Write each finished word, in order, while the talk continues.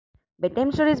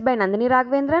Bedtime Stories by Nandini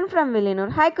Raghavendran from Villanur.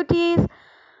 Hi cuties.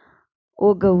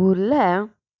 ఒక ఊర్లో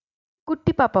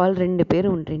కుట్టి పాప వాళ్ళు 2 పేరు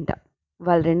ఉంట్రింట.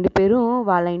 వాళ్ళు 2 పేరు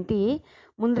వాళ్ళ ఇంటి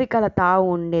ముందరికాల తావు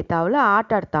ఉండే తావులో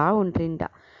ఆటాడుతూ ఉంట్రింట.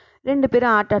 2 పేరు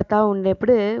ఆటాడుతూ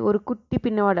ఉండేప్పుడు ఒక కుట్టి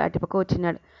పిన్నవాడు అటుపక్క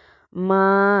వచ్చినాడు. మా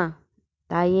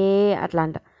తాయే అట్లా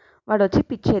అంట. వాడు వచ్చి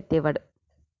పిచ్చి ఎత్తేవాడు.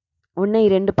 ఉన్న ఈ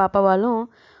 2 పాప వాళ్ళు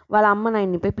వాళ్ళ అమ్మ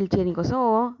నాయన్ని పోయి పిలిచేని కోసం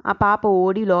ఆ పాప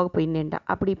ఓడి లోకపోయిందంట.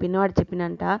 అప్పుడు ఈ పిన్నవాడు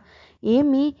చెప్పినంట,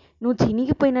 ఏమి నువ్వు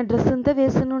చినిగిపోయిన డ్రెస్ అంతా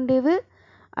వేసుకుని ఉండేవు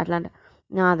అట్లా అంట.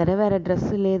 నా దగ్గర వేరే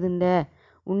డ్రెస్సు లేదుండే,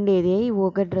 ఉండేదే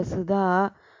ఒక డ్రెస్సుదా,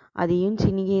 అది ఏం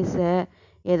చినిగేసా,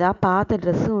 ఏదా పాత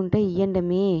డ్రెస్సు ఉంటే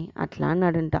ఇయ్యండమే అట్లా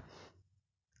అన్నాడంట.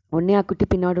 ఉన్ని ఆ కుట్టి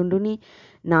పిన్నవాడు ఉండుని,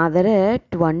 నా దగ్గర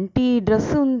 20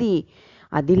 డ్రెస్సు ఉంది,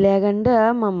 అది లేకుండా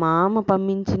మా మామ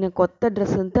పంపించిన కొత్త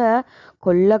డ్రెస్ అంతా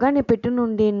కొల్లగా నేను పెట్టుని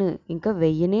ఉండేను, ఇంకా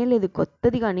వెయ్యనే లేదు,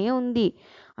 కొత్తదిగానే ఉంది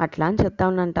అట్లా అని చెప్తా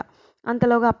ఉన్నంట.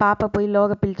 అంతలోగా ఆ పాప పోయి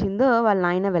లోగా పిలిచిందో వాళ్ళ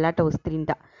నాయన వెలాట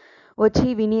వస్తుంట. వచ్చి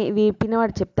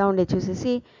పిన్నవాడు చెప్తా ఉండే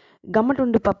చూసేసి,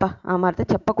 గమ్మటుండు పాప, ఆ మాట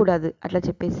చెప్పకూడదు అట్లా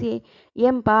చెప్పేసి,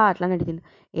 ఏం పా అట్లా అడిగింది.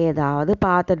 ఏదాவது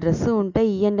పాత డ్రెస్సు ఉంటే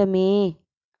ఇయ్యండమే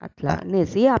అట్లా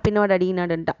అనేసి ఆ పిన్నవాడు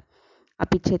అడిగినాడంట. ఆ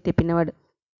పిచ్చెత్తే పిన్నవాడు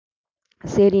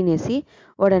సేరినేసి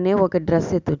ఉడనే ఒక డ్రెస్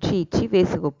ఎత్తొచ్చి ఇచ్చి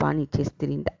వేసుకోప్ప అని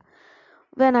ఇచ్చేస్తుంట.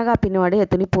 వెనక ఆ పిన్నవాడు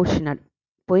ఎత్తుని పోసినాడు.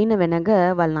 పోయిన వెనక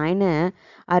వాళ్ళ నాయన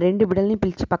ఆ 2 బిడ్డల్ని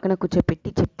పిలిచి పక్కన కూర్చోపెట్టి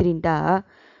చెప్తిరింట,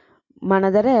 మన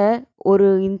దగ్గర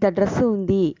ఇంత డ్రెస్సు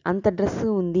ఉంది, అంత డ్రెస్సు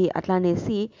ఉంది అట్లా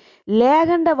అనేసి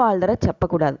లేకుండా వాళ్ళ దగ్గర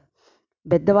చెప్పకూడదు.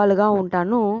 పెద్దవాళ్ళుగా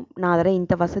ఉంటాను, నా దగ్గర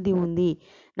ఇంత వసతి ఉంది,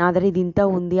 నా దగ్గర ఇది ఇంత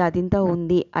ఉంది, అది ఇంత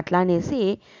ఉంది అట్లా అనేసి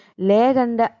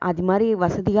లేకుండా, అది మరి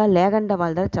వసతిగా లేకుండా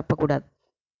వాళ్ళ దగ్గర చెప్పకూడదు.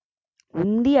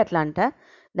 ఉంది అట్లా అంట,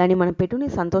 దాన్ని మనం పెట్టుని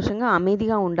సంతోషంగా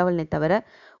అమేదిగా ఉండవాలనే తవిర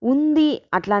ఉంది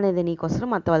అట్లా అనేది నీకోసం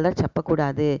మత్త వాళ్ళ దగ్గర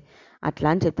చెప్పకూడదు అట్లా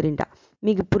అని చెప్తిరింట.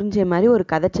 మీకు పురించే మరి ఒక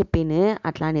కథ చెప్పాను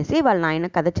అట్లా అనేసి వాళ్ళ నాయన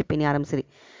కథ చెప్పాను ఆరంసరి.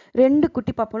 2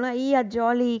 కుట్టి పాపలు అయ్యా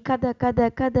జాలీ కథ కథ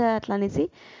కథ అట్లా అనేసి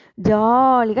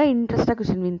జాలీగా ఇంట్రెస్ట్గా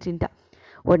కూర్చొని వింటుంట.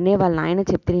 ఉడనే వాళ్ళ నాయన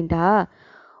చెప్తిరింట,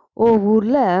 ఓ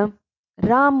ఊర్లో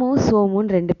రాము సోము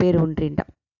 2 పేరు ఉంట్రింట.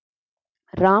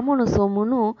 రామును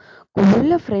సోమును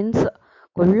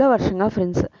కొల్ల వర్షంగా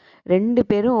ఫ్రెండ్స్. 2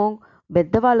 పేరు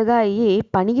పెద్దవాళ్ళుగా అయ్యి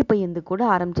పనిగిపోయేందుకు కూడా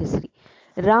ఆరం చేసిరి.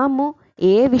 రాము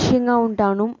ఏ విషయంగా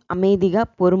ఉంటాను అమేదిగా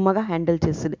పొరుమగా హ్యాండిల్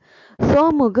చేస్తుంది.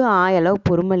 సోముగు ఆయలో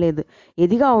పొరుమ లేదు,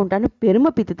 ఎదిగా ఉంటాను పెరుమ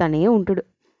పిత్తుతానే ఉంటాడు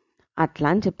అట్లా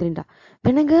అని చెప్తుంట.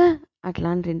 వెనక అట్లా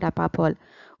అంటుంట ఆ పాప వాళ్ళు.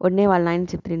 ఉడనే వాళ్ళ నాయన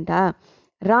చెప్తుంట,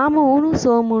 రామును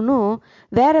సోమును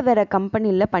వేరే వేరే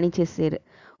కంపెనీల్లో పనిచేసారు.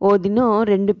 ఓ దినం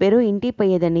 2 పేరు ఇంటికి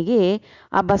పోయేదానికి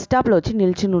ఆ బస్ స్టాప్లో వచ్చి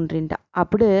నిల్చుని ఉంట్రింట.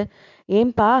 అప్పుడు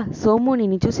ఏంపా సోము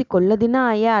నిన్ను చూసి కొల్లదినా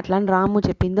అయ్యా అట్లా అని రాము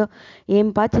చెప్పిందో,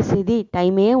 ఏంపా చేసేది,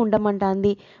 టైమే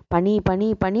ఉండమంటాంది, పని పని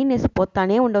పని నేసి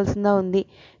పోతానే ఉండవలసిందా ఉంది,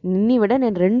 నిన్ని విడ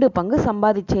నేను 2 పంగు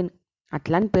సంపాదించాను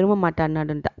అట్లా అని పెరుమ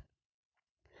మాట్లాడినాడంట.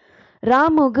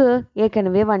 రాముకు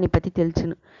ఏకనవే వాణ్ణి పతి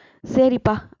తెలుసును.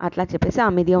 సేరిపా అట్లా చెప్పేసి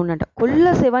ఆమెదిగా ఉన్నంట. కొల్ల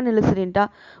సేవ నిలుసురింట,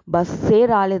 బస్సే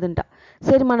రాలేదంట.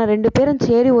 సరే మన 2 పేరం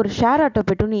చేరి ఒక షేర్ ఆటో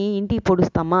పెట్టుని ఇంటికి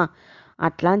పొడుస్తామా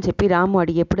అట్లా అని చెప్పి రాము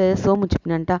అడిగేప్పుడు సోము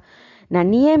చెప్పినంట,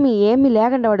 నన్ను ఏమి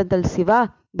లేకుండా వాడు తెలిసివా,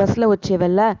 బస్సులో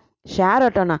వచ్చేవల్ల షేర్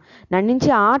ఆటోనా, నన్నించి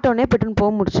ఆటోనే పెట్టుని పో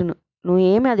ముడుచును,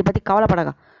 నువ్వేమి అది పతి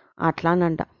కవలపడగా అట్లా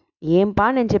అనంట. ఏంపా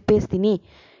నేను చెప్పేసి తిని,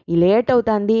 ఈ లేట్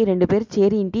అవుతుంది, 2 పేరు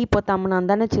చేరి ఇంటికి పోతామని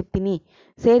అందనే చెప్తిని,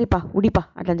 సేరిపా ఉడిపా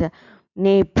అట్లా.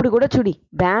 నేను ఇప్పుడు కూడా చూడి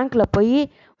బ్యాంకులో పోయి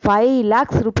 5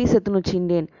 lakhs రూపీస్ ఎత్తును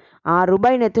వచ్చిండేను, ఆ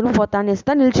రూపాయిని ఎత్తును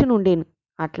పోతానేస్తా నిల్చుని ఉండేను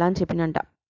అట్లా అని చెప్పినంట.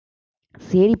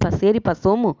 సేరిపా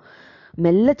సోము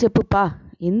మెల్ల చెప్పుపా,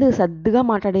 ఎందుకు సర్దుగా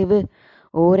మాట్లాడేవు,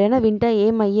 ఓరైనా వింటా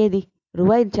ఏమయ్యేది,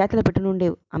 రూపాయి చేతిలో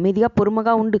పెట్టునుండేవు, అమీదిగా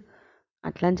పొరుమగా ఉండు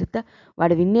అట్లా అని చెప్తా.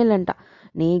 వాడు విన్నేళ్ళంట,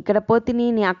 నీ ఇక్కడ పోతిని,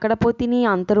 నీ అక్కడ పోతిని,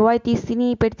 అంత రూపాయి తీసిని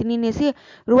పెడితిని అనేసి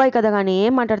రూపాయి కదా కానీ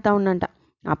ఏం మాట్లాడుతూ ఉన్నంట.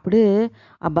 అప్పుడు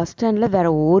ఆ బస్ స్టాండ్లో వేరే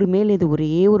ఊరుమే లేదు, ఒరే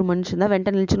ఊరు మనిషిందా వెంట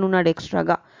నిల్చుని ఉన్నాడు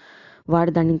ఎక్స్ట్రాగా.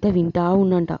 వాడు దాన్ని ఇంత వింటా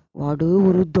ఉన్నంట. వాడు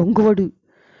ఊరు దొంగవాడు.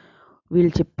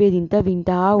 వీళ్ళు చెప్పేది ఇంత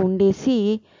వింటా ఉండేసి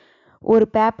ఒక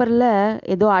పేపర్లో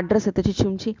ఏదో అడ్రస్ ఎత్తిచ్చి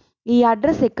చూంచి, ఈ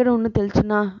అడ్రస్ ఎక్కడ ఉన్నో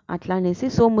తెలుసునా అట్లా అనేసి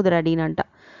సోముదర అడిగినంట.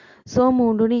 సోము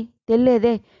ఉండుని,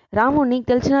 తెలియదే రాము నీకు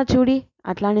తెలిసినా చూడి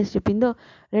అట్లా అనేసి చెప్పిందో.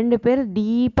 2 పేరు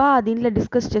డీపా దీంట్లో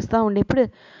డిస్కస్ చేస్తూ ఉండేప్పుడు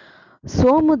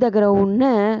సోము దగ్గర ఉన్న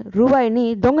రూపాయిని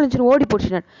దొంగలించుని ఓడి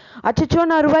పొడిచినాడు. అచ్చచ్చో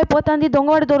నా రూపాయి పోతాంది,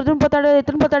 దొంగవాడు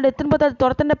ఎత్తుని పోతాడు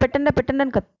త్వరతండ పెట్టండి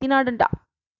అని కత్తినాడంట.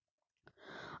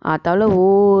 ఆ తల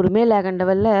ఓరుమే లేకుండా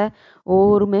వల్ల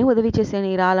ఓరుమే ఉదవి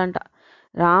చేసేని రాలంట.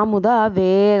 రాముదా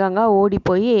వేగంగా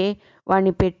ఓడిపోయి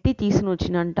వాడిని పెట్టి తీసుకుని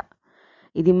వచ్చినంట.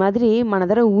 ఇది మాదిరి మన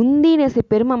దగ్గర ఉంది అనేసి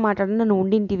పెరుమ మాట్లాడిన నువ్వు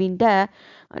ఉండింటి వింట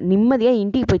నిమ్మదిగా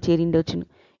ఇంటికి పోయి చేరిండి వచ్చును.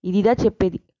 ఇదిదా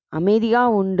చెప్పేది. అమేదిగా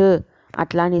ఉండు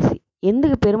అట్లా అనేసి.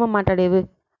 ఎందుకు పెరుమ మాట్లాడేవి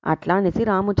అట్లా అనేసి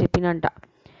రాము చెప్పినంట.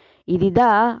 ఇదిదా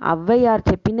ஔவையார்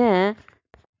చెప్పిన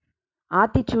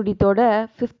ఆతిచూడితోడ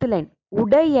 5th లైన్.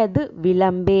 ఉడయదు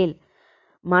విలంబేల్.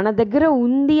 మన దగ్గర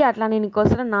ఉంది అట్లా నేను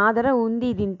నీకోసం నా దగ్గర ఉంది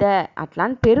దింత అట్లా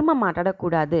అని పెరుమ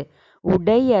మాట్లాడకూడదు.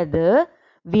 ఉడయదు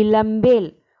విలంబేల్.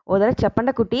 ఓ దగ్గర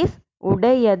చెప్పండి కుటీస్.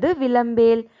 ఉడయదు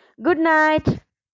విలంబేల్. Good night.